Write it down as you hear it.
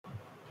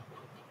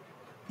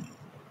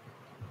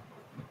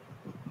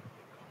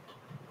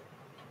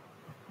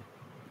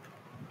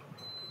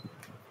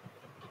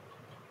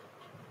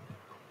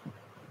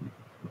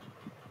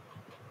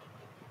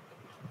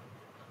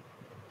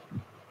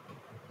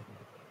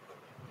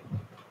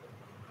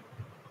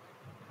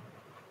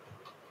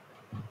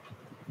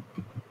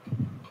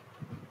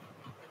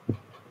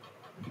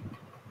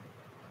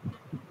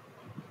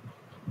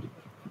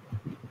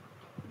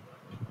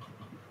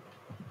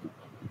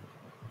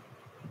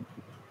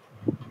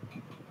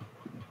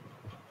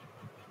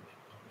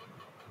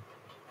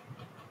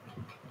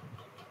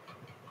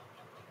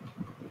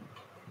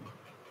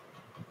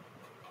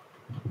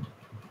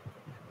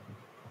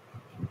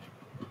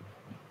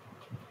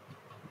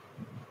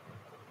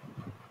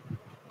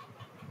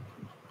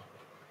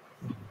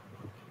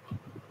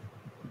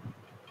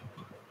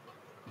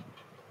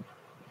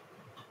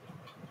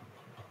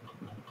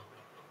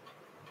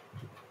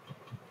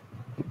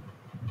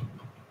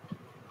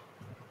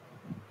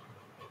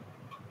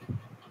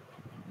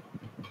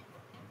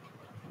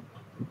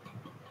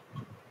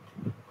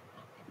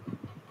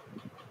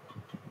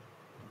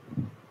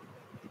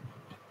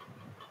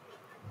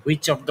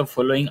Which of the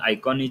following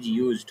icon is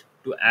used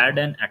to add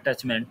an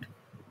attachment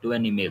to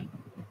an email?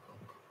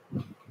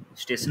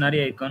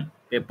 Stationery icon,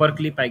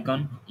 paperclip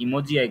icon,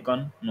 emoji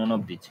icon, none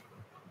of these.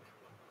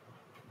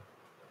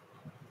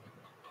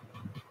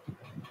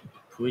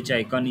 Which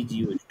icon is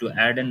used to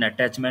add an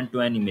attachment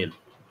to an email?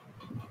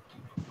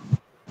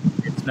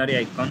 Stationery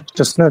icon,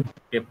 Chestnut.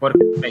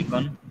 paperclip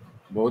icon,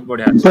 बहुत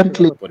बढ़िया Paper answer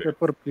clip. correct.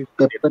 Paper clip.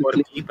 Paper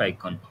clip. Paperclip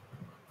icon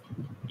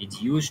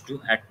is used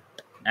to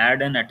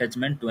add an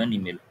attachment to an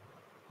email.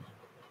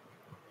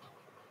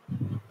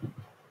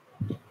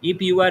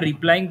 If you are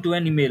replying to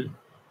an email,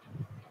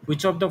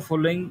 which of the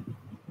following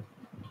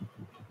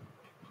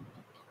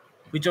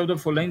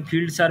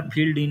fields are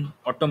filled in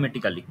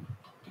automatically?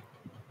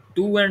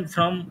 To and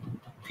from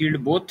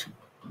field both,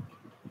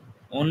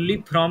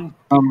 only from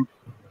field,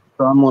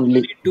 From only.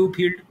 only to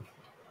field,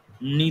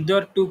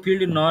 neither to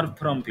field nor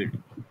from field.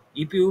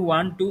 If you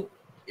want to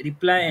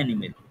reply an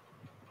email,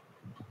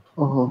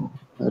 Oh,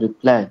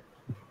 reply.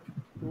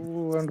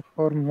 To and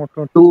for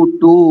motor.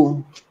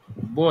 To.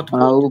 both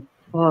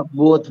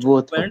Both.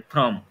 to and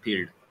from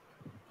field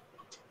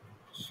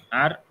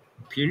are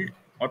filled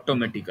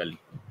automatically.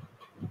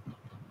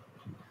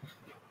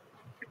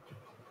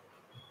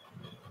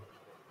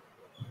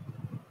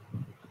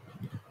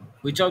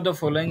 Which of the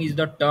following is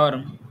the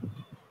term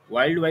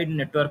worldwide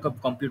network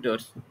of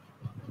computers,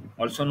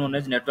 also known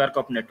as network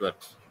of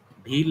networks?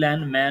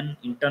 VLAN, MAN,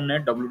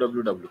 Internet,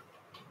 WWW.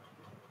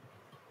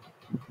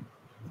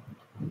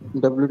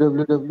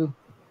 www.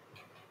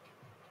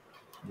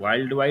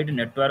 Worldwide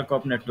network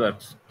of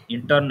networks.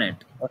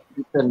 Internet.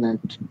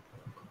 Internet.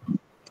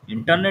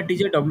 Internet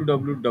is a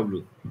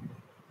WWW.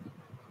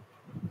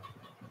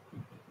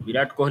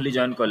 Virat Kohli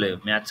join कले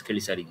match खेली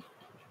सारी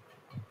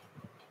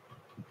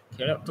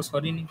खेल तो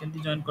sorry नहीं केंती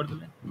join कर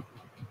देले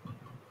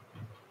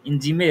in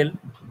Gmail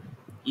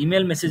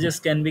email messages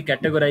can be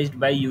categorized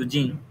by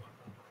using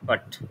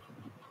what?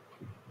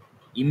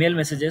 Email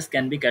messages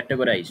can be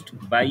categorized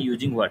by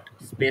using what?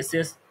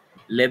 Spaces,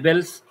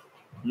 labels,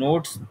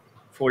 notes,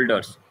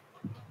 folders.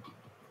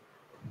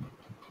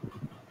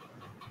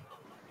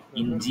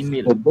 In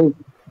Gmail, Labels.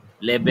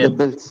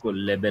 labels, cool,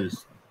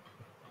 labels,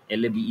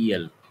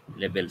 label,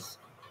 labels.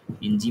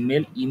 In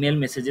Gmail, email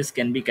messages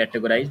can be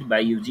categorized by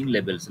using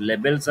labels.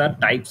 Labels are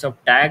types of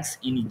tags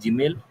in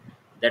Gmail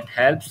that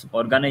helps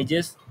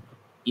organizes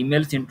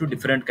emails into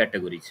different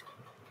categories.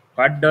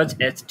 What does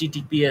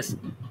HTTPS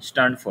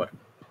stand for?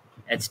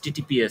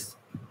 HTTPS,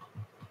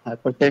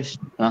 Hypertext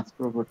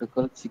Transfer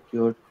Protocol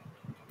secured.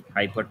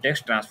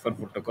 Hypertext Transfer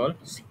Protocol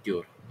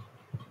Secure.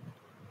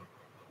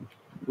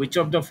 Which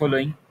of the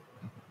following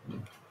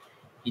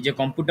is a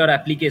computer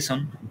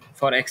application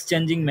for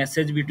exchanging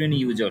message between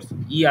users?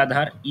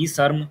 E-Aadhaar,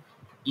 E-Sarm,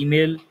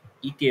 email,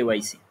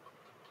 E-KYC.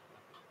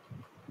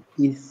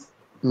 Is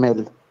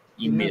mail.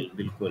 Email,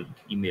 बिल्कुल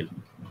email.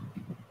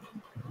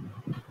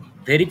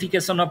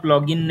 Verification of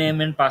login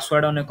name and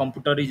password on a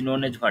computer is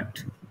known as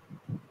what?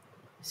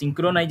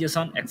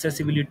 Synchronization,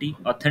 accessibility,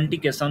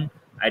 authentication,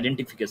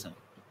 identification.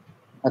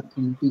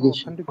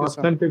 Authentication.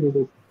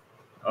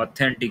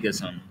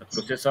 Authentication. The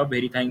process of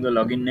verifying the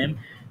login name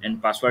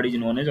and password is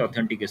known as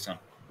authentication.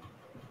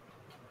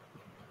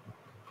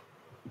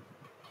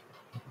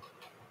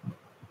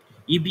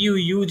 If you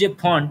use a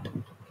font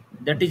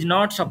that is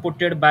not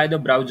supported by the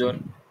browser,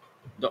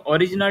 the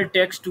original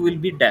text will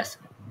be dash.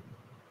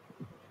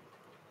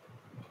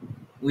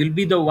 Will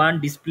be the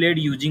one displayed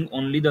using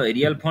only the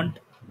Arial font,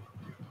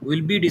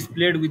 will be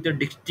displayed with a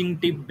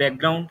distinctive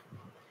background,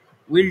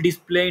 will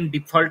display in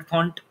default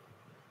font,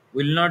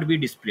 will not be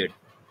displayed.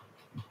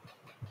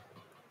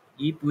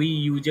 If we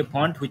use a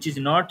font which is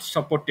not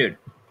supported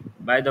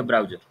by the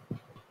browser,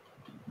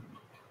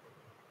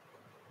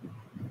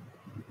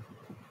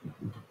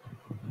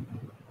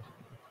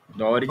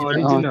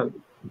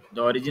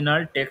 the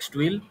original text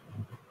will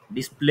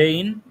display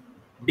in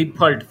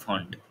default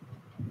font.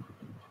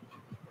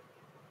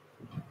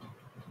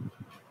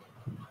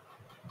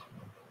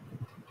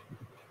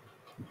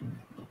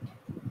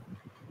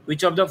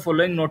 Which of the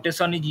following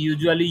notation is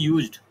usually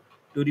used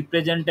to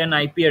represent an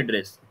IP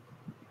address?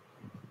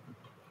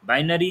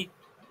 Binary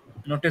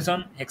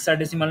notation,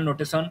 hexadecimal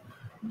notation,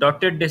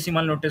 dotted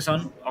decimal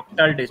notation,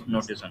 octal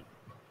notation.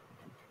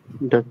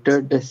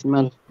 Dotted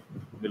decimal.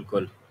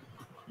 बिल्कुल.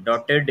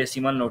 Dotted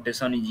decimal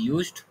notation is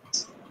used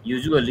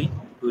usually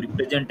to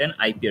represent an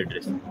IP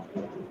address.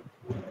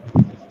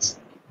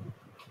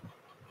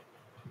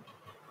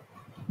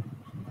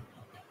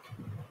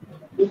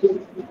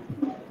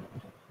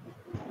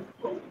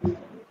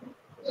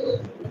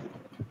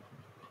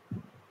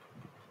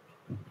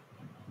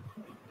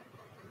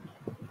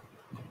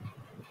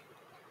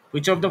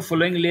 Which of the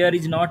following layer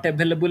is not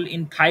available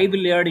in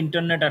 5-layered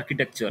internet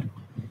architecture?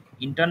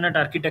 Internet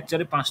architecture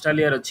रे 5टा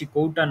layer अछि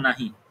कोउटा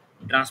नाही.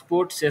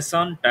 Transport,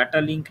 session,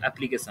 data link,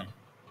 application.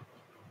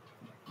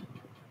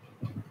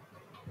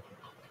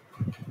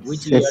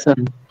 Which layer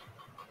Session.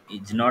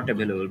 is not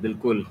available?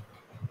 बिल्कुल.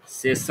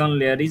 Session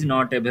layer is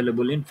not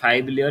available in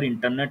 5-layer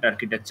internet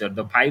architecture.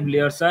 The 5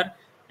 layers are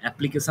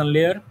application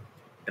layer,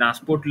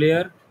 transport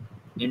layer,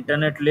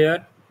 internet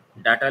layer,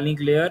 data link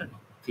layer,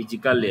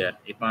 physical layer,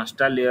 ये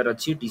पांचटा layer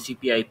अच्छी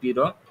TCP IP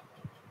रो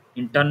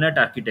internet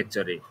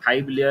architecture रे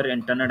 5 layer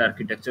internet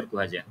architecture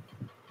कहा जाए.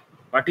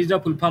 What is the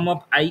full form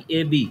of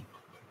IAB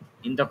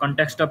in the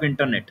context of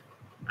internet?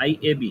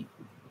 IAB,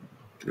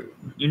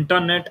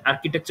 Internet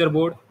Architecture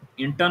Board,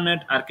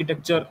 Internet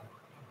Architecture,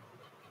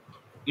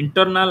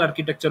 Internal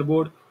Architecture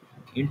Board,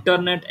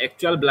 Internet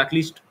Actual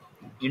Blacklist,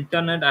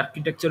 Internet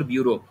Architecture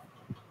Bureau.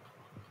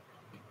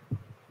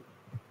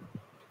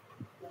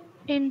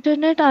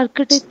 Internet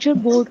Architecture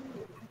Board.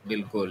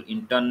 बिल्कुल,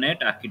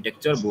 Internet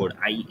Architecture Board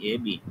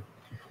IAB.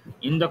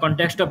 In the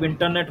context of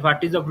internet,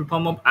 what is the full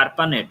form of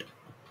ARPANET?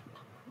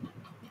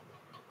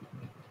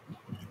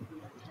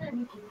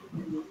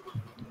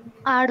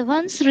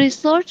 Advanced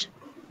Research.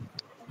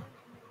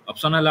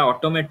 Option है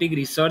Automatic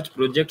Research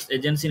Projects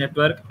Agency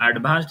Network,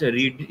 Advanced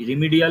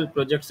Remedial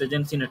Projects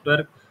Agency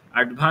Network,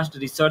 Advanced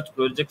Research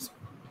Projects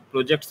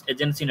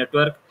Agency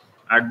Network,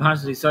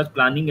 Advanced Research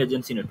Planning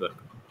Agency Network.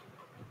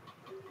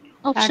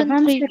 Option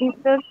Advanced 3.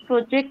 Research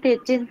Project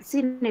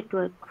Agency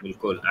Network.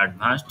 बिल्कुल,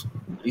 Advanced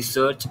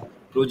Research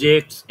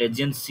Projects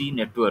Agency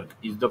Network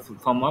is the full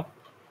form of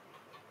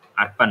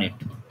ARPANET.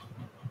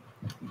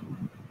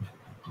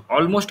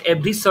 Almost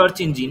every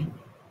search engine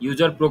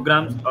user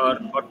programs or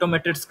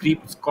automated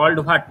scripts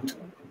called what?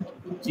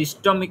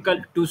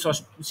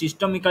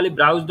 Systemically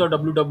browse the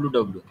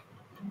www.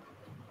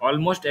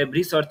 Almost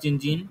every search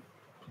engine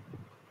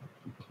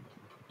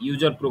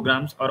user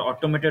programs or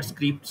automated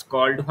scripts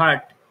called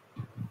what?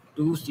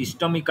 To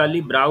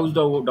systemically browse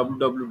the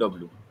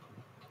www.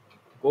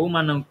 को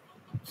मान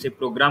से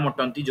programme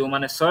अटंती जो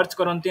माने search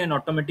करंती and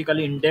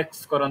automatically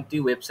index करंती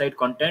website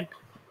content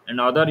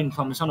and other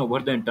information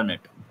over the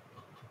internet.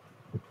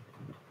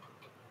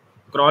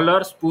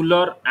 Crawler,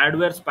 spooler,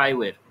 adware,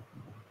 spyware.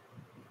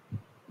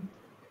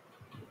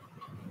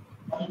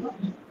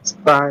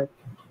 Spy.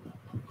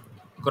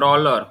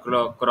 Crawler,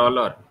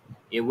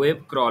 a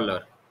web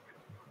crawler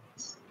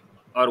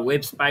or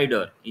web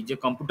spider is a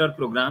computer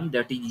program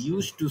that is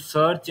used to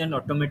search and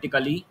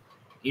automatically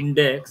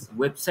index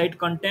website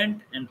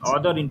content and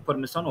other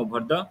information over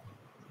the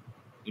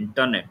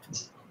internet.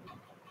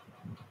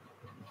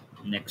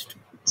 Next.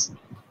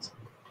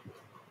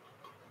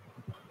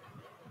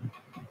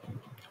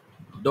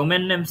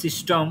 Domain name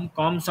system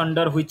comes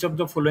under which of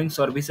the following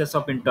services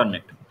of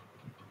internet?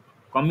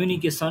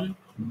 Communication,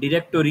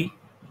 directory,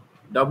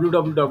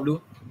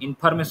 www,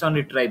 information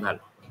retrieval.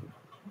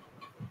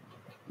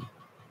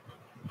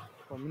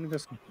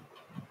 Communication.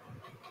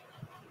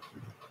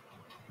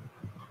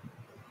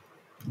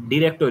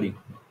 Directory.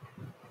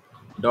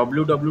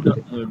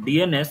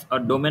 DNS or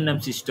domain name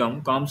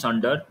system comes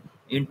under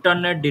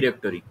internet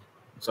directory,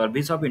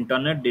 service of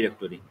internet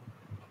directory,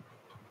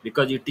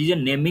 because it is a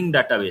naming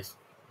database.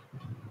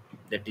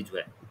 That is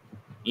why,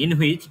 in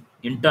which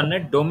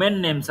internet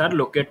domain names are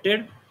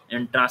located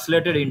and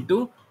translated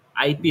into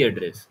IP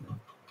address.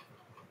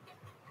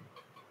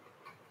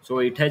 So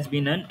it has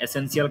been an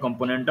essential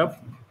component of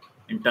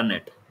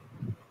internet.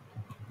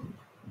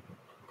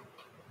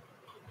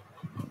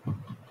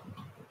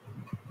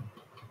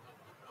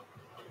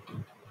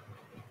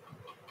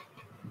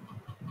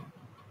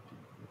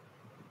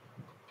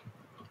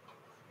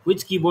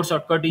 Which keyboard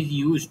shortcut is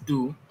used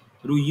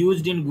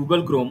in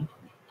Google Chrome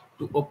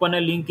to open a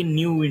link in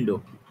new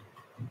window?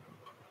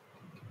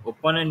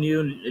 Open a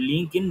new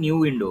link in new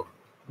window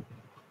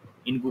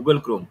in Google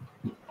Chrome.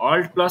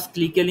 Alt plus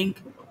click a link,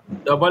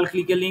 double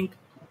click a link,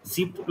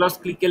 Shift plus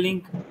click a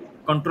link,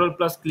 Control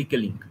plus click a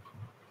link.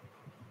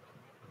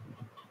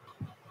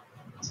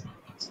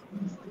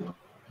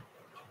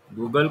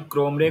 Google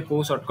Chrome रे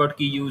को shortcut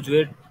की use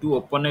हुए to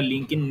open a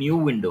link in new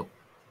window.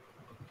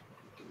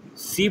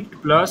 Shift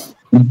plus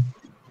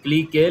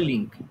click a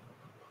link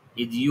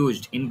is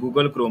used in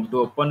Google Chrome to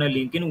open a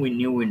link in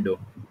new window.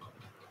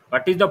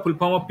 What is the full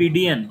form of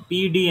PDN?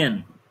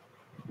 PDN,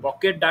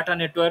 Pocket Data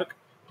Network,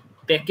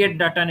 Packet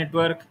Data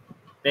Network,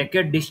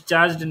 Packet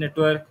Discharged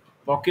Network,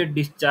 Pocket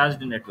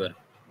Discharged Network.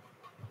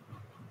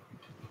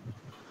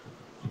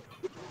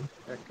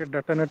 Packet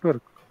Data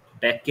Network.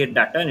 Packet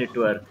Data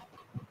Network.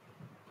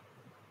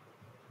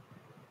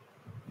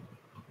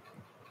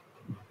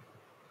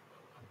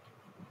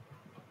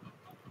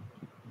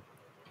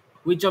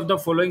 Which of the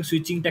following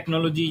switching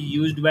technology is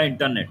used by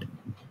internet?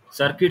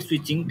 Circuit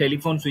switching,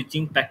 telephone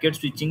switching, packet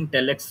switching,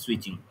 telex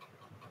switching.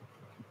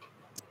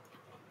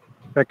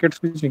 Packet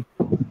switching.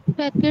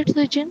 Packet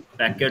switching.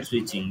 Packet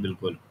switching,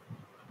 बिल्कुल.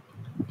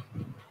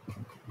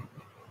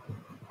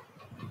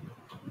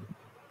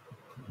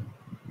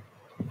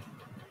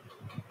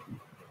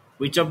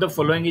 Which of the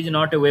following is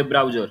not a web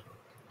browser?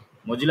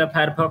 Mozilla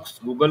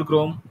Firefox, Google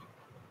Chrome,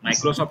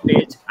 Microsoft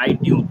Edge,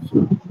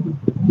 iTunes.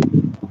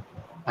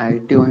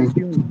 iTunes.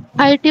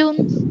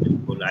 iTunes.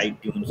 बिल्कुल,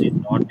 iTunes is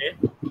not a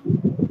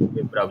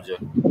web browser.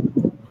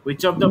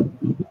 Which of the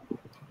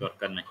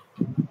दरकार नहीं.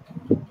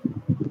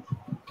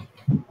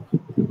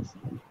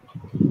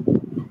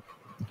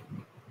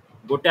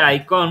 गोटे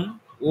icon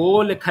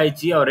ओ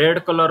लिखाई और red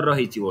colour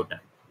रही गोटा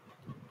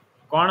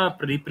कौन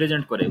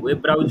रिप्रेजेंट करे?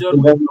 Web browser,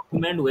 web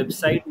document,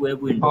 website,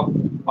 web window.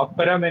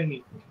 Opera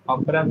menu.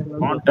 Opera menu.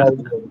 कौनटा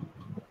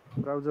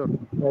Browser.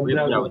 Web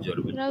browser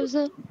बिल्कुल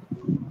Browser.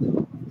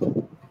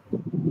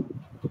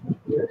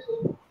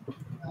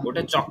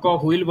 गोटे चक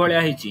हुइल भलिया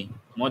ହେଇଛି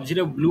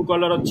मझिरे ब्लू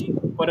कलर अछि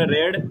ऊपर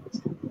रेड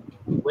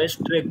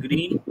वेस्ट रे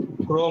ग्रीन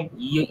Chrome.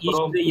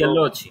 ईस्ट रे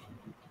येलो अछि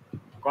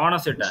कौन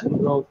सेटा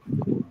Chrome.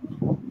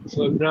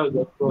 Web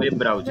browser. Web Chrome.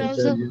 Browser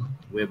Browser.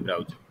 Web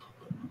browser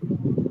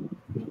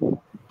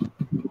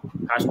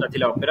fast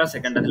थिला ओपेरा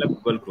सेकंड थिला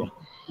गूगल क्रोम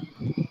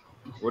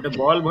गोटे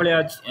बॉल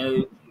भलिया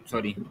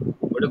सॉरी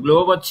गोटे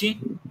ग्लोब अछि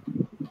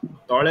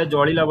तळे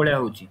जळिला भलिया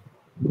होछि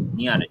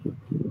नियारे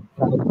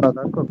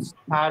Firefox.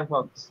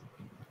 Firefox.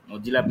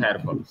 Mozilla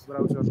Firefox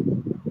Browser.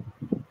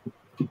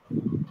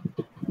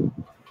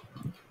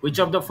 which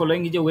of the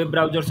following is a web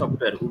browser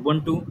software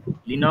ubuntu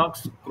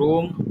linux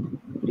chrome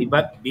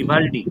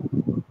vivaldi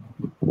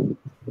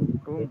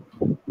Chrome.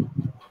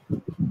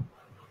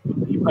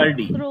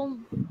 vivaldi Chrome.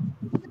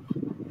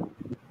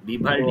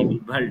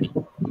 vivaldi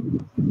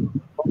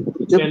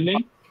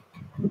Spelling.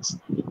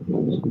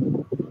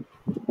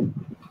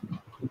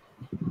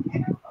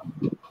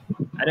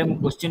 अरे मु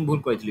question भूल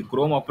कहली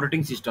क्रोम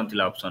ऑपरेटिंग सिस्टम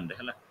थिला ऑप्शन रे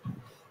हला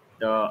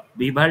तो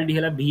vivaldi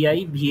हला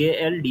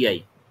vivaldi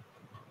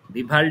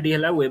vivaldi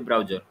हला वेब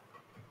ब्राउजर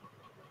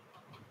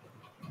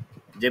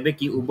जेबे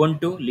कि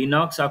ubuntu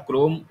linux आ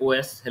chrome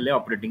os हले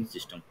operating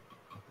system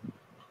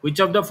which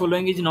of the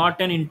following is not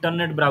an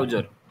internet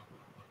browser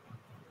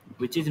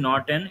which is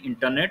not an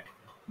internet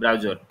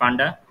browser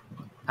panda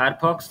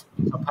firefox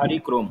safari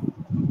chrome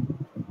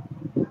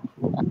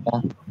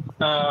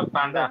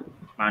Panda.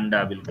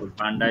 panda बिल्कुल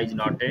panda is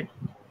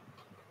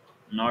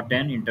not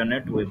an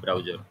internet web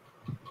browser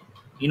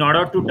in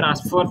order to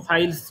transfer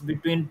files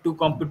between two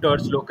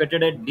computers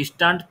located at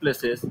distant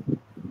places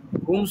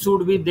whom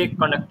should be they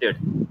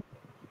connected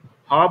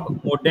hub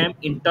modem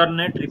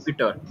internet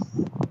repeater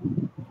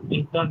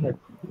Internet.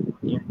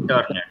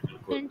 internet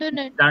बिल्कुल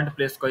Internet. distant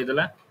place कहि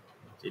देला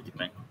सेति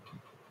पई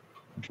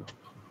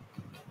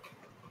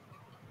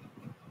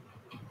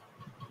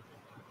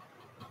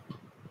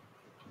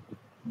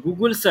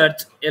Google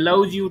search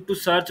allows you to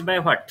search by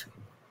what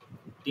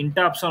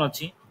तीनटा option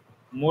अछि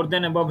more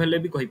than above हेले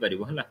भी कहि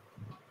परिबो हला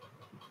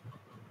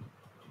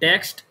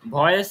टेक्स्ट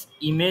वॉइस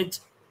इमेज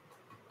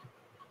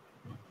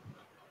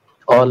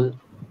All.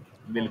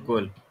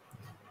 बिल्कुल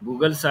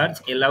Google search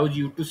allows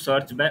you to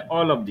search by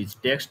all of these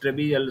text रे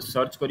भी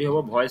सर्च करी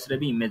हबो वॉइस रे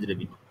भी इमेज रे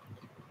भी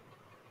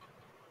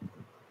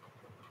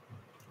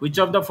which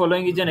of the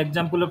following is an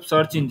example of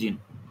search engine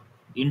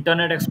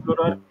internet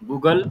explorer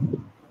google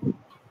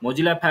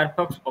mozilla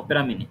firefox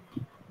opera mini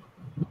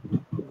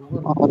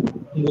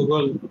Google.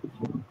 All.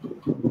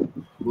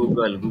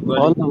 Google.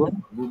 All हबो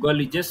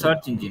google is a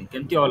search engine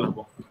केमती all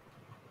हबो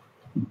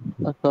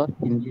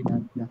search engine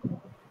अच्छा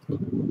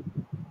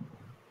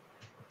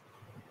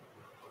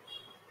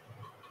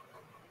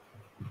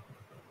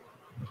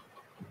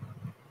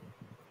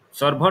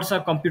servers are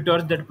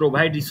computers that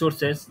provide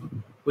resources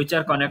which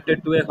are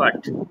connected to a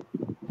what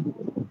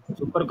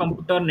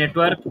supercomputer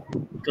network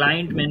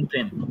client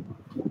mainframe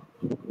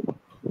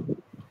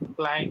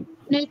Client.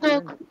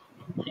 Network.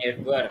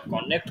 network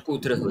connect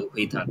कोथरे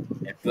होई था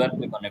network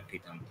में connect होई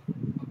था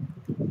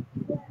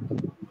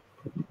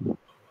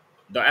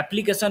the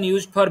application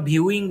used for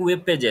viewing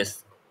web pages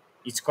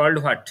is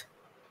called what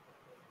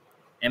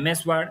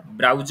ms word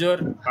browser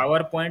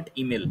powerpoint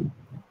email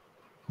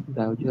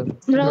browser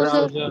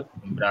Browser. Browser.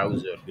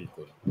 browser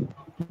बिल्कुल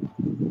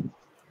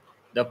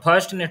the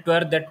first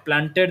network that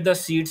planted the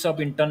seeds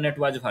of internet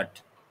was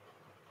what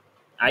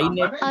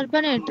inet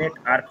ARPANET.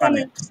 net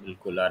arpanet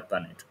बिल्कुल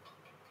arpanet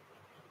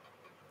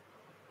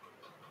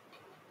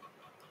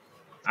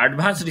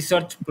advanced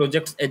research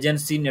projects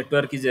agency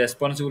network is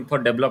responsible for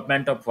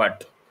development of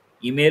what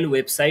email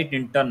website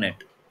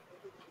internet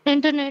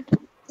Internet.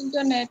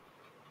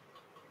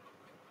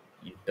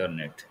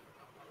 internet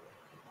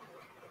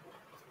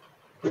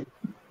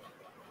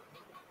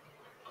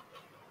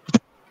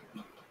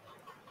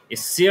a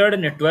shared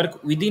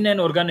network within an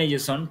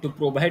organization to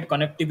provide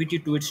connectivity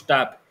to its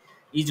staff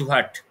is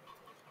what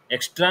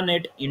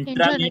extranet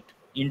Intranet. intranet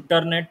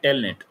internet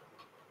telnet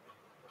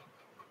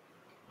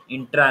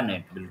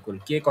intranet बिल्कुल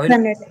के कहल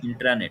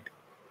intranet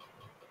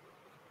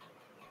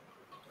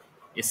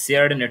a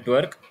shared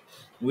network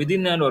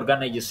within an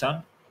organization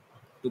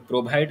to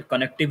provide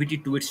connectivity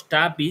to its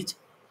staff is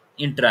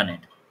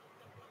intranet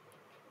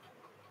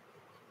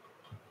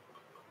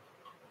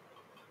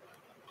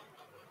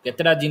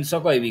केतरा जिंस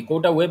कहबी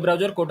Kota web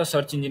browser Kota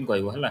search engine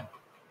कहबो हला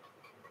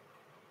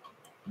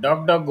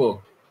duck duck गो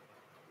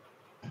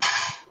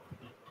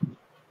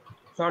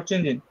Search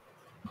engine.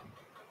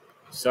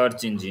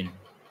 Search engine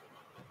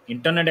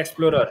internet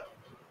explorer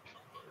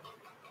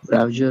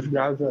browser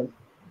Browser.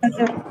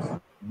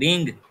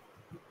 Bing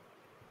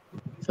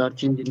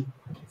search engine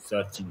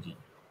search engine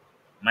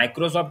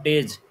Microsoft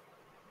Edge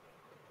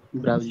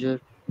browser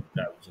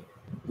browser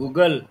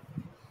Google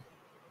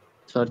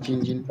search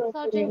engine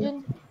Search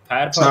engine.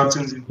 Firefox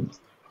engine.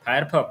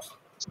 Firefox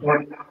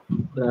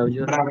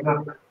browser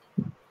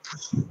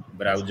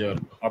browser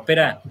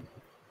opera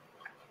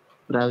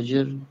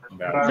Browser.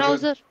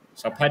 Browser.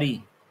 Safari,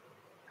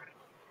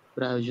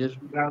 Browser.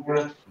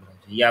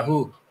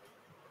 Yahoo,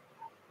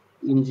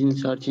 Engine.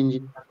 Search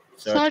engine.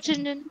 search, Search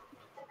engine.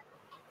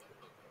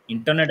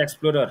 Internet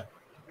Explorer,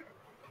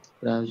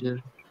 Browser.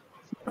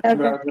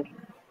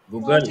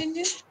 Google,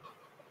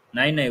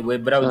 नहीं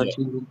web browser, Search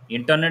engine.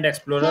 Internet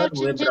explorer Search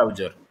web engine.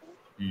 Browser,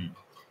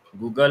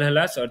 Google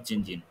है search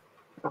engine,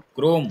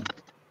 Chrome,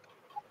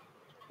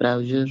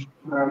 Browser.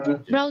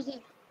 Browser.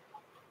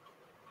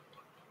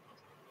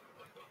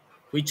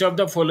 which of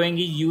the following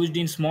is used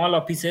in small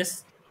offices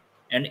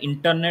and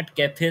internet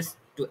cafes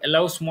to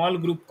allow small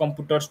group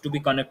computers to be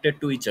connected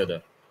to each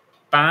other?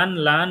 PAN,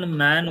 LAN,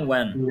 MAN,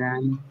 WAN,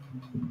 LAN.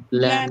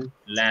 LAN.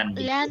 LAN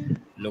बिल्कुल, LAN.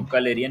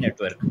 local area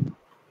network.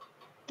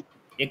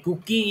 A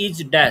cookie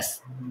is dash,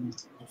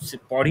 से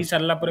पढ़ी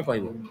सारला पर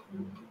कहबो,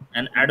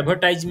 an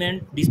advertisement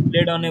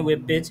displayed on a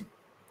web page,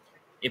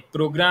 a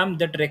program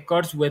that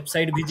records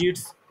website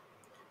visits,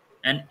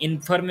 an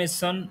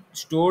information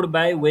stored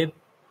by web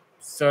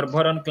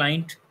server on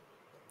client,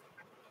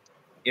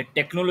 a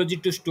technology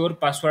to store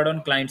password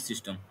on client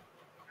system.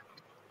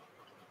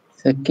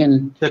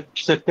 Second.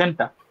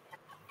 Second.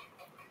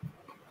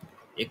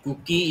 A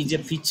cookie is a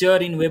feature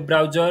in web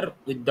browser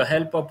with the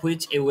help of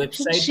which a Option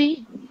website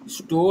C.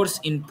 stores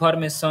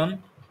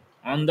information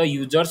on the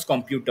user's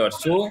computer.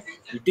 So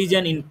it is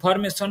an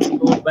information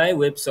stored by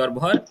web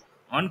server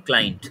on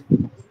client.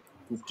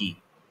 Cookie.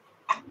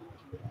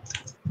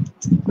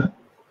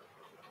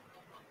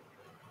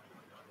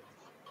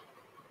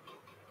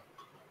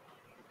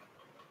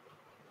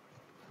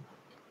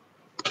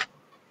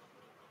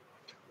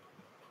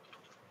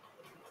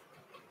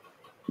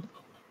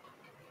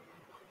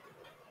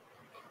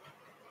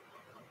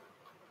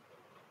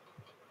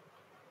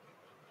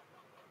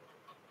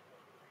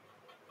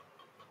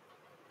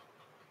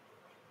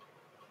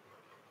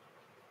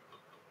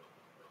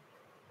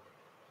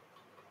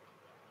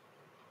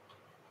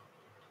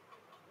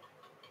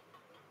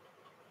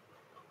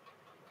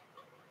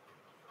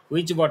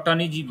 Which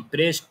button is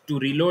pressed to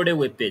reload a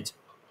web page?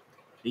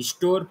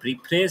 Restore,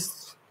 refresh,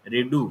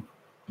 redo.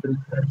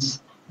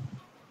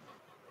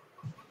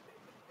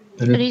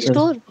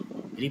 Restore.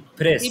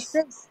 Refresh.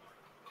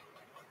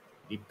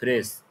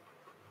 Refresh.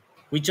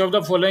 Which of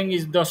the following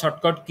is the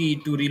shortcut key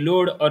to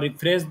reload or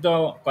refresh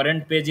the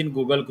current page in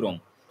Google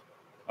Chrome?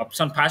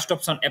 First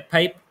option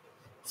F5,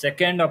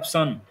 second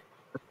option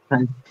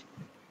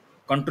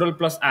Control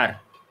plus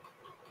R.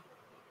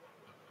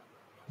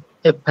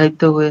 F5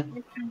 तो हुए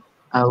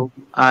ଆଉ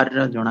R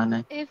ର ଜଣା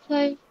ନାହିଁ।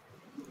 F5.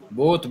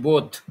 Both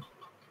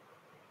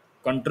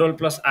Control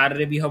plus R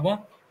रे भी हबो,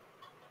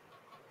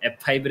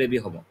 F5 रे भी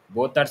हबो.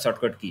 Both are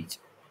shortcut keys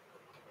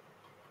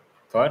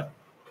for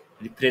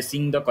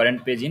refreshing the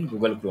current page in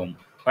Google Chrome.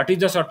 What is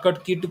the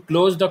shortcut key to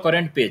close the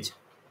current page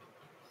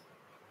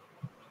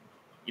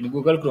in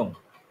Google Chrome?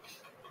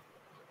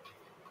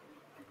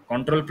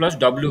 Control plus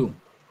W.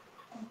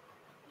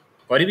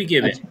 କରିବି କି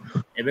ଏବେ? ଆଚ୍ଛା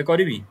ଏବେ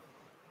କରିବି?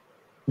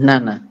 ନା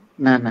ନା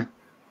ନା ନା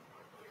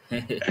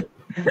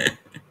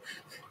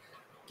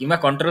କିମ୍ବା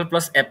Control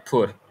plus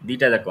F4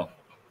 ଦିଟା ଯାକ.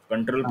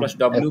 Control plus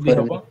W ବି F4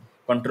 ହବ,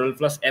 Control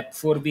plus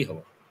F4 ବି ହବ.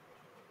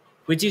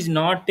 Which is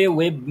not a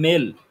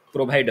webmail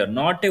provider,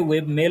 not a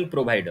webmail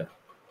provider.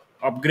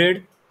 Upgrade,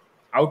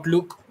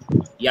 Outlook,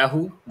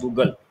 Yahoo,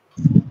 Google.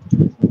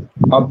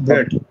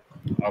 Upgrade.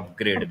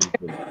 Upgrade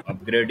बिल्कुल.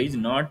 Upgrade is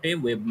not a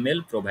webmail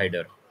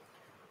provider.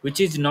 Which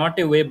is not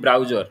a web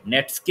browser?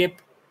 Netscape,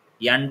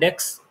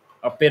 Yandex,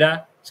 Opera,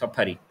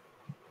 Safari.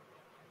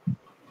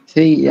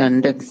 ସେଇ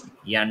Yandex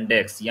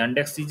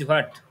Yandex is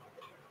what?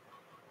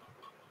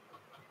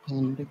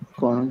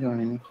 କଣ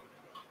ଜାଣିନି।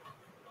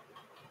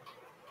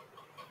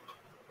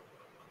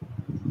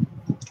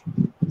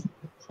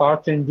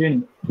 Search engine.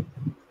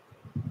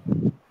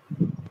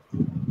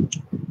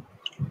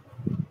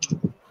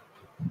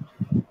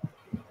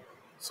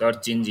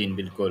 Search engine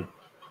बिल्कुल.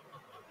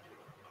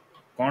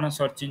 कौन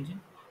search engine?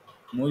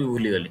 ମୁଁ ବି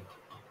ଭୁଲିଗଲି.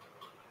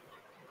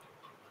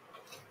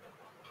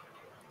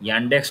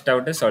 ୟାଣ୍ଡେକ୍ସଟା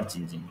ଗୋଟେ search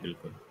engine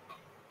बिल्कुल.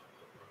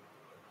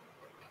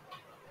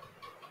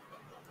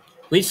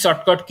 Which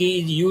shortcut key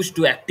is used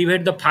to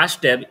activate the fast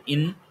tab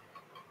in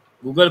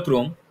Google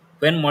Chrome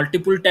when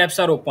multiple tabs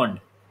are opened?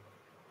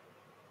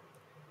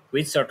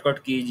 Which shortcut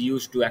key is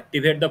used to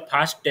activate the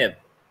fast tab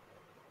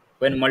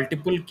when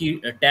multiple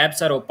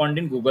tabs are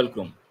opened in Google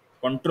Chrome?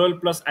 Control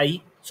plus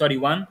I, sorry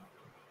 1,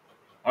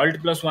 Alt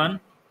plus 1,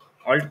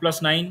 Alt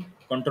plus 9,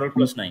 Control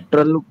plus 9.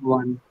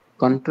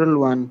 Control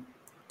 1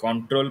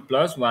 Control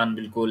plus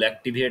 1 will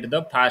activate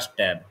the fast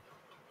tab.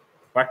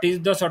 What is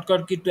the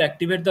shortcut key to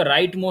activate the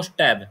rightmost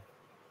tab?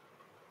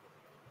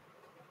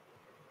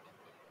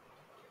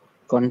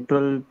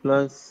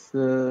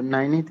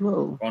 Control+9 ହେଇଥିବ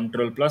ଆଉ।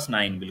 Control plus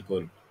 9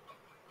 बिल्कुल.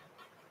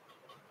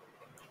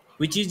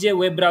 Which is a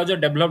web browser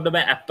developed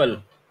by Apple?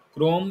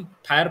 Chrome,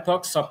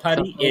 Firefox,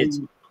 Safari, Edge.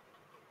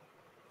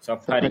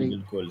 Safari Safari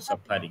बिल्कुल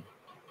Safari.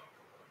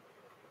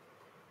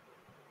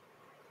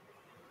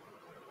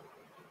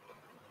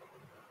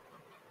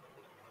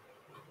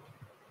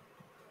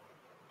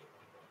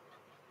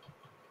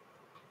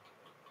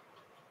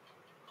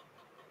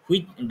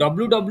 which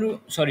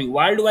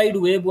World Wide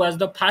Web was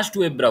the first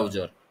web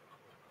browser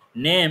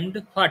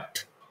named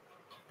what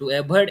to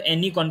avoid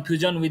any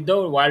confusion with the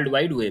World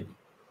Wide Web.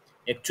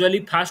 Actually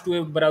first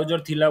web browser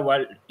थिला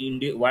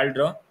world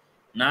रो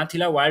ना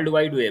थिला world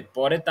wide web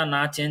परे ता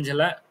ना change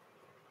हला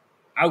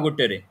आ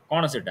गोटे रे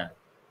कोन सेटा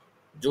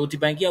जोथि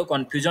पई कि आ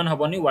कंफ्यूजन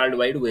हबनी वर्ल्ड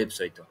वाइड वेब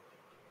सहित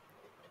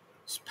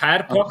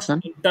Firefox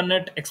Option.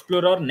 Internet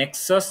explorer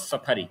nexus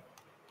safari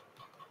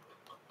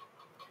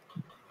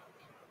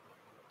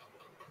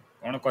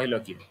कोन कहलो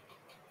कि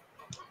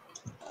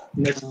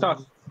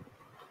Nexus.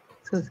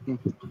 SESSION.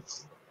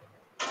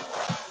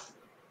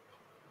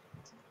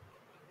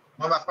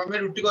 ମୋ ବାପା ପାଇଁ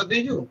ରୁଟି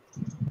କରିଦେଇଛୁ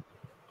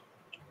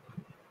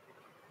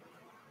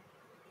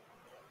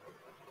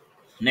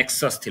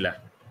नेक्सस थिला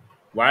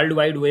वर्ल्ड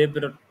वाइड वेब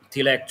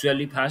थिला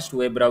एक्चुअली फास्ट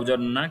वेब ब्राउजर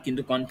ना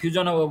किंतु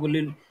कंफ्यूजन हो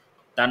बोली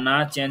ता ना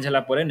चेंज हला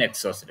परे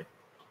नेक्सस रे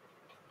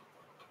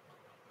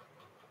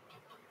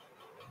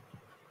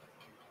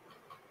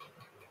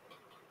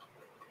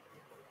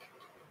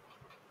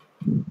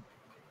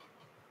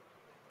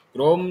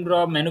क्रोम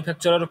रो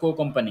मैन्युफैक्चरर को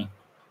company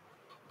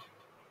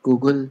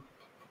Google.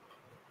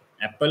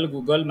 Apple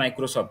Google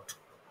Microsoft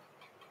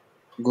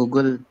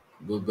Google.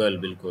 Google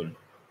बिल्कुल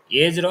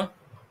as row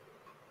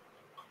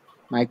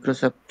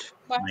Microsoft.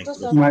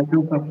 Microsoft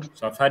Microsoft.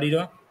 Safari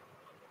row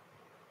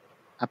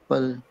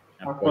Apple.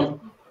 Apple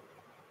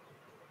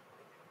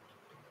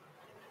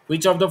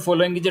which of the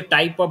following is a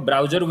type of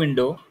browser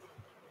window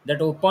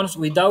that opens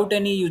without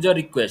any user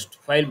request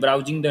while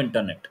browsing the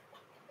internet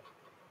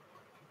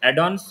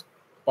add-ons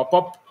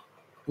pop-up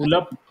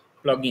pull-up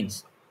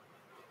plugins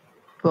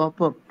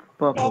Pop-up.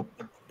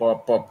 Pop-up.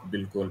 pop-up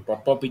बिल्कुल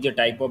pop-up is a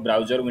type of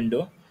browser window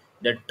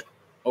that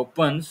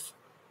opens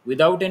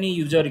without any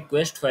user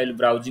request while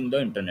browsing the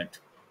internet.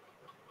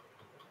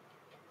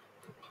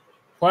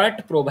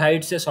 What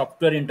provides a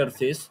software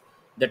interface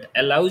that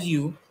allows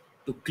you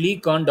to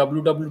click on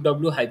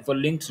www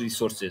hyperlinked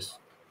resources.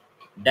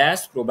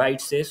 Dash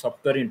provides a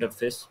software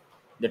interface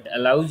that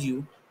allows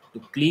you to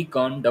click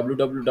on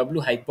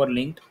www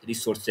hyperlinked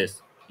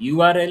resources.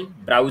 URL,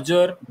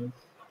 browser,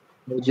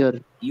 Browser.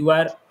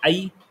 URI,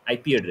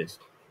 IP address.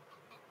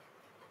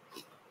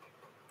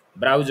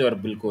 Browser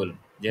बिल्कुल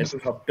जेहेतु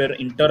software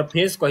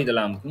interface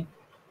कहीदेला आमको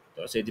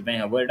तो से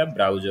हम एटा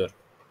browser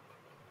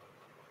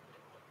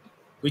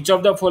which of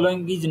the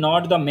following is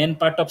not the main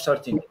part of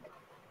search engine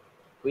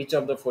which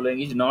of the following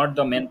is not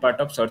the main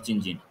part of search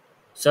engine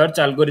search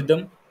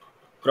algorithm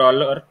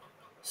crawler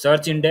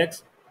search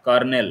index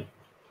kernel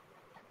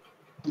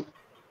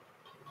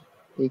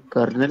A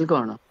kernel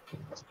कौन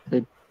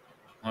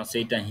हाँ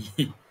सेटा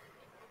ही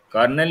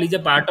kernel is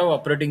a part of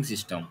operating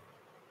system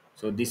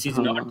so this is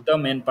not हाँ the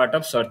main part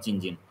of search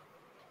engine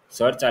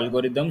search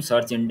algorithm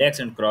search index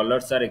and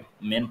crawlers are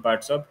main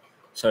parts of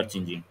search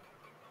engine.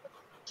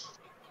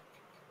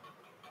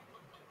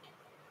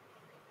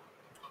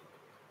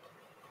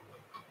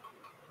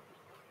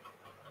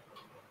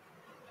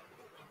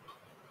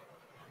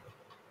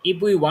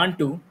 If we want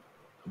to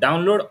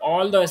download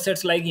all the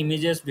assets like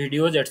images,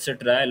 videos,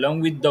 etc.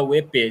 along with the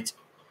web page,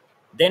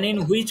 then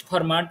in which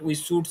format we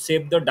should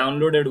save the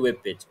downloaded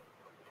web page?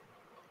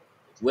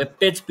 Web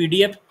page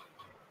PDF,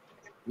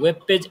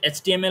 web page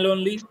HTML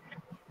only,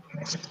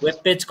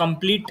 web page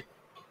complete,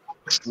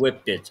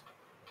 web page.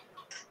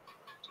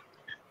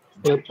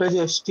 Web page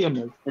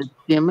HTML.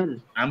 HTML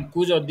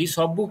आमको जदि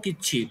सबू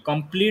किछि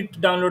complete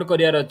download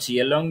करियार अछि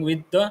along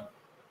with the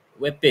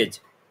web page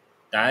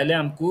ताहले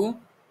आमको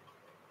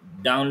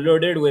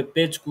downloaded web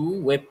page को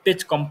web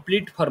page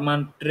complete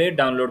format रे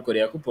download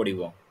करिया को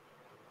पड़िबो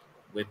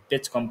वेब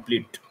पेज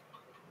कंप्लीट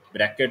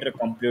ब्रैकेट रे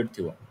कंप्लीट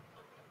थिबो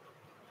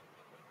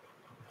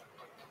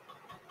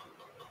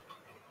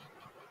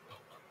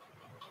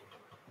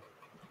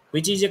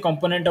which is a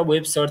component of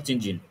web search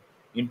engine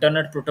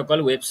internet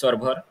protocol web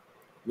server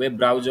web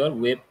browser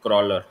web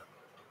crawler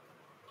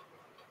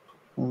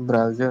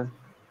browser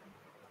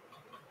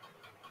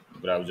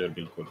browser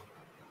बिल्कुल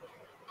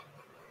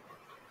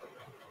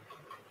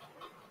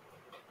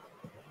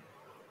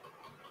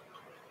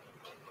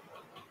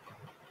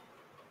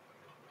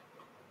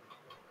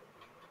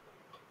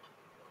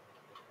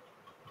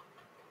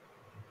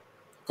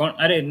कौन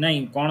अरे नहीं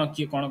कौन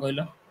किए कौन कहल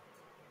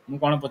मु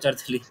कौन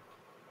पचारथली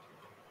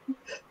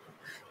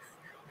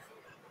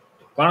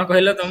कौन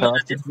कहल तुम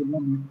सर्च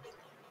इंजन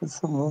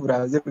मु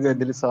ब्राउजर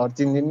कहदिली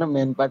सर्च इंजन ना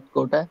मेन पार्ट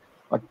कोटा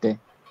अटे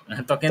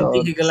तो केंती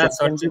ही गला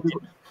सर्च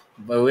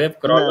इंजन वेब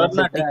क्रॉलर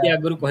ना टिके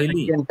आगुरु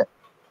कहली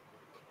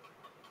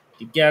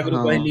टिके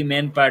आगुरु कहली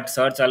main part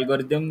search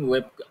algorithm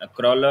web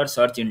crawler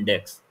search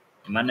index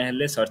माने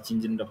हेले सर्च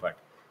इंजन रो पार्ट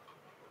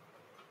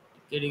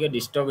टिके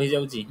डिस्टर्ब हो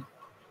जाउची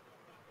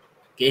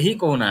केही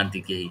कहू नांती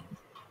केही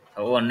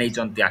ओ अनै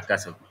चंती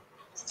आकाश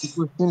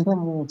क्वेश्चन था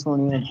मु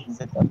सुनी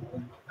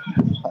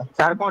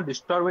सर कोन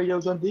डिस्टर्ब हो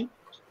जाउछंती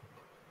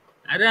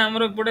अरे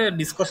हमरो पड़े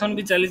डिस्कशन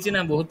भी चली छी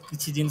ना बहुत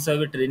किछि जिंस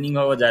अबे ट्रेनिंग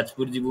हो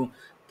जाजपुर जीवु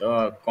तो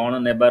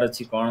कोन नेबार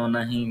अछि कोन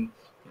नाही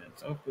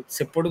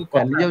सेपड़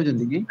चली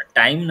जाउछंती की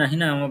टाइम नाही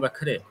ना हम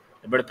पाखरे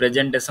एबड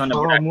प्रेजेंटेशन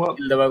एबड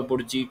आर्टिकल देबा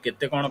पड़ुची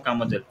केते कोन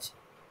काम चलछि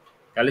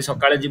କାଲି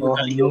ସକାଳେ ଯିବୁ, ଓହୋ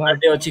କାଲି ମୁଁ ଯୋଉ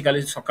ବାର୍ଥଡେ ଅଛି କାଲି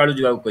ସକାଳୁ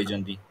ଯିବାକୁ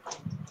କହିଛନ୍ତି।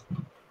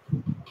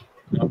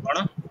 ଆଉ କଣ?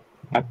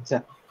 ଆଚ୍ଛା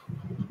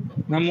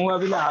ନା ମୁଁ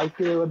ଭାବିଲି ଆଉ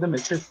କିଏ ବୋଧେ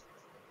ମେସେଜ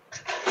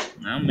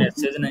ନା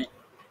ମେସେଜ ନାହିଁ।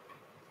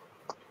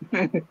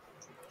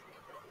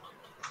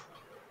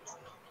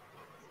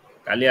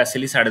 କାଲି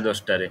ଆସିଲି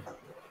 10:30ରେ,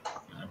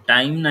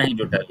 ଟାଇମ ନାହିଁ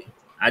ଟୋଟାଲି।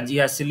 ଆଜି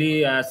ଆସିଲି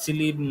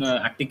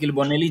ଆର୍ଟିକଲ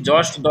ବନେଇଲି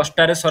ଜଷ୍ଟ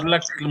 10ଟାରେ ସରିଲା।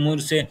 ମୁଁ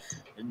ସେ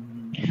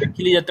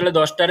ଦେଖିଲି ଯେତେବେଳେ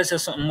 10ଟାରେ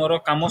ମୋର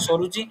କାମ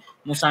ସରୁଛି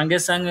ମୁଁ ସାଙ୍ଗେ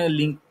ସାଙ୍ଗେ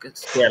ଲିଙ୍କ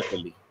ସେୟାର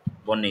କଲି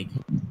ବନେଇକି,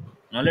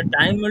 ନହେଲେ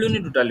ଟାଇମ ମିଳୁନି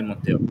ଟୋଟାଲି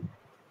ମତେ। ଆଉ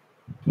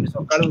ପୁଣି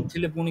ସକାଳୁ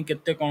ଉଠିଲେ ପୁଣି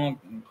କେତେ କଣ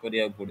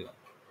କରିବାକୁ ପଡିବ।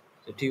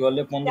 ସେଠି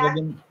ଗଲେ 15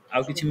 ଦିନ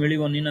ଆଉ କିଛି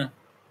ମିଳିବନି ନା।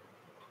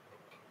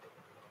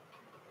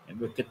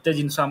 ଏବେ କେତେ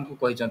ଜିନିଷ ଆମକୁ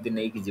କହିଛନ୍ତି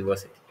ନେଇକି ଯିବ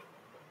ସେଠି।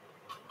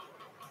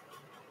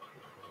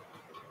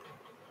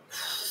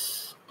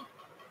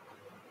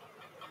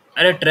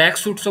 ଆରେ ଟ୍ରାକ୍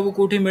ସୁଟ୍ ସବୁ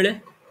କୋଉଠି ମିଳେ?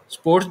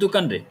 ସ୍ପୋର୍ଟ୍ସ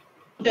ଦୋକାନରେ?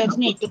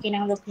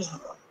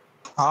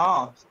 ହଁ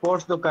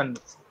ସ୍ପୋର୍ଟସ ଦୋକାନ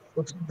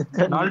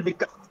ନହେଲେ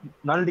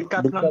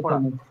ଡିକାଥଲନ ପଳା।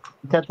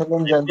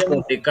 ଡିକାଥଲନ ଏବେ ଚାଲିଛି।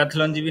 ମୁଁ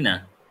ଡେକାଥଲନ ଯିବି ନା,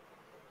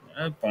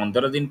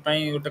 15 ଦିନ ପାଇଁ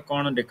ଗୋଟେ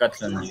କଣ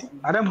ଡେକାଥଲନ ଯିବି।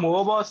 ଆରେ ମୋ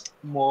ବସ୍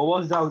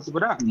ଯାଉଛି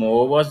ପୁରା। ମୋ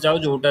ବସ୍ ଯାଉ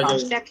ଯୋଉଟା ଯାଉ,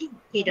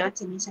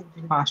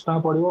 5 ଟଙ୍କା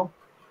ପଡିବ।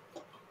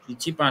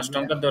 କିଛି 5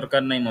 ଟଙ୍କା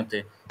ଦରକାର ନାହିଁ ମତେ।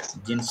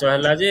 ଜିନିଷ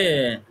ହେଲା ଯେ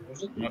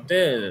ମତେ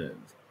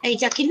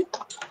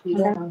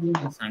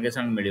ସାଙ୍ଗେ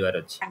ସାଙ୍ଗେ ମିଳିବାର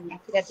ଅଛି।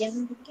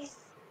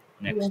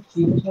 ନେକ୍ସଟ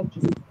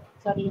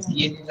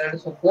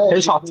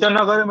ଏଇ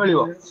ସତ୍ୟନଗରରେ ମିଳିବ।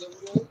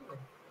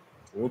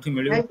 କୋଉଠି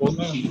ମିଳିବ କହୁନ?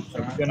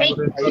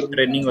 ସତ୍ୟନଗରରେ ତ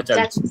ଟ୍ରେନିଂ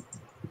ଚାଲିଛି।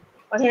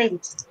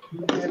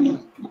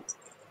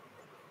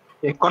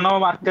 1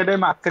 ନମ୍ବର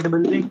ମାର୍କେଟ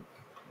ବିଲ୍ଡିଂ।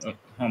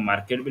 ହଁ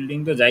ମାର୍କେଟ ବିଲ୍ଡିଂ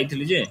ତ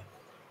ଯାଇଥିଲି ଯେ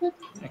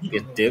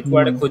କେତେ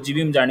କୁଆଡେ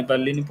ଖୋଜିବି ମୁଁ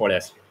ଜାଣିପାରିଲିନି, ପଳେଇ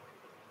ଆସିଲି।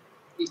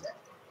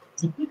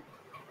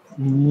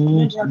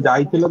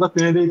 ଯାଇଥିଲ ତ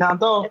କିଣି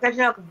ଦେଇଥାନ୍ତ।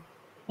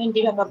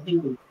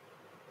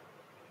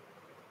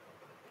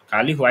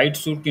 ଖାଲି ହ୍ୱାଇଟ୍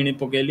ସୁଟ୍ କିଣି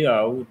ପକେଇଲି,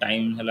 ଆଉ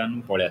ଟାଇମ ହେଲାନି,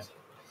 ପଳେଇ ଆସିଲି।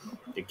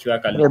 ଦେଖିବା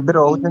କାଲି। ଏବେ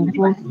ରହୁଛନ୍ତି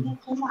କୋଉଠି?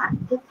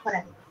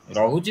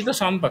 ରହୁଛି ତ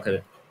ସମ୍ ପାଖରେ।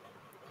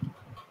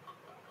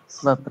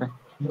 ବାପରେ।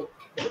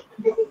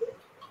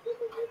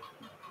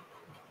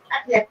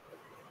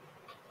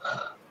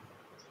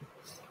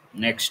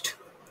 ନେକ୍ସଟ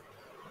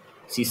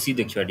ସିସି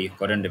ଦେଖିବା ଟିକେ,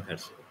 କରେଣ୍ଟ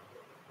ଆଫେୟାର୍ସ।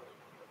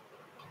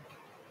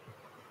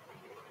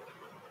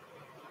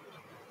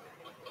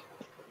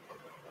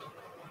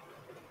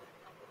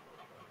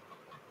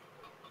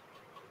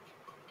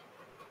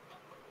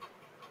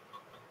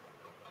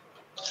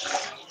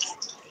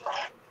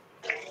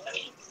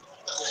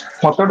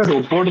 ମତେ ଗୋଟେ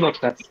ରୋବୋଟ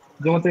ଦରକାର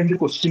ଯେ ମତେ ଏମିତି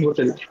କୋଶ୍ଚିନ୍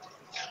ପଚାରିବ।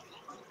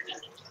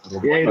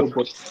 AI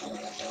robot.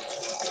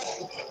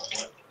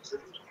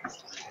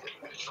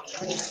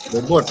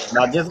 ରୋବୋଟ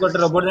ରାଜେଶ ଗୋଟେ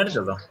ରୋବୋଟ ଜାଣିଛ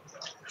ତ?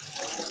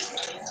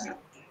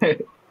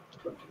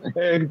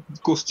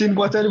 କୋଶ୍ଚିନ୍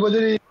ପଚାରି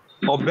ପଚାରି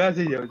ଅଭ୍ୟାସ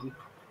ହେଇଯାଉଛି।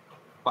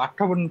 ପାଠ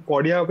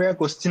ପଢିବା ଅପେକ୍ଷା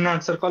କୋଶ୍ଚିନ୍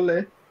ଆନ୍ସର କଲେ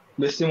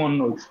ବେଶୀ ମନେ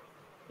ରହୁଛି।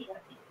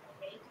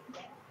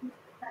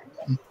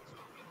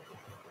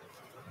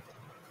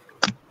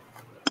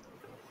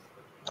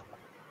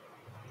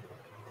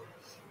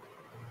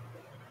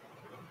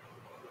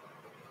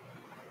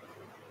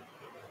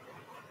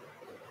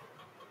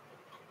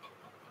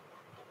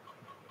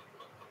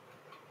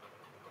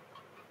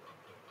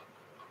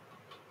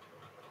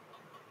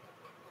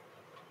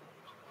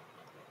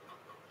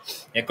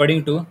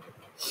 According to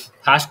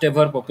first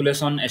ever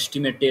population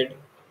estimated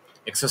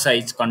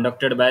exercise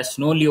conducted by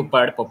snow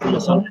leopard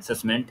population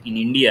assessment in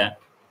India,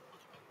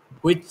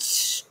 which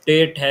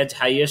state has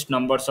highest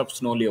numbers of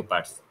snow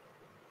leopards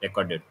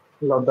recorded?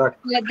 Ladakh.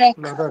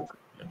 Ladakh.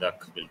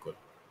 Ladakh, बिल्कुल।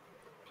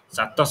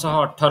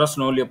 718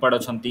 स्नो लियोपार्ड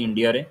अछंती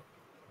इंडिया रे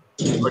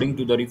according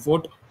to the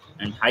report,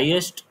 and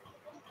highest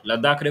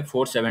Ladakh रे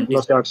 477।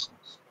 Ladakh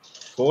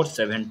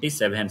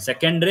 477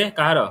 second रे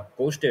कहार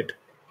को state?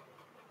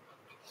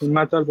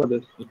 Himachal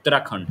Pradesh.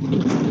 Uttarakhand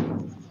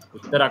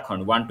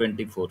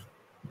 124,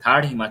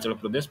 third Himachal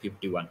Pradesh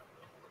 51।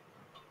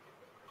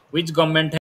 Which government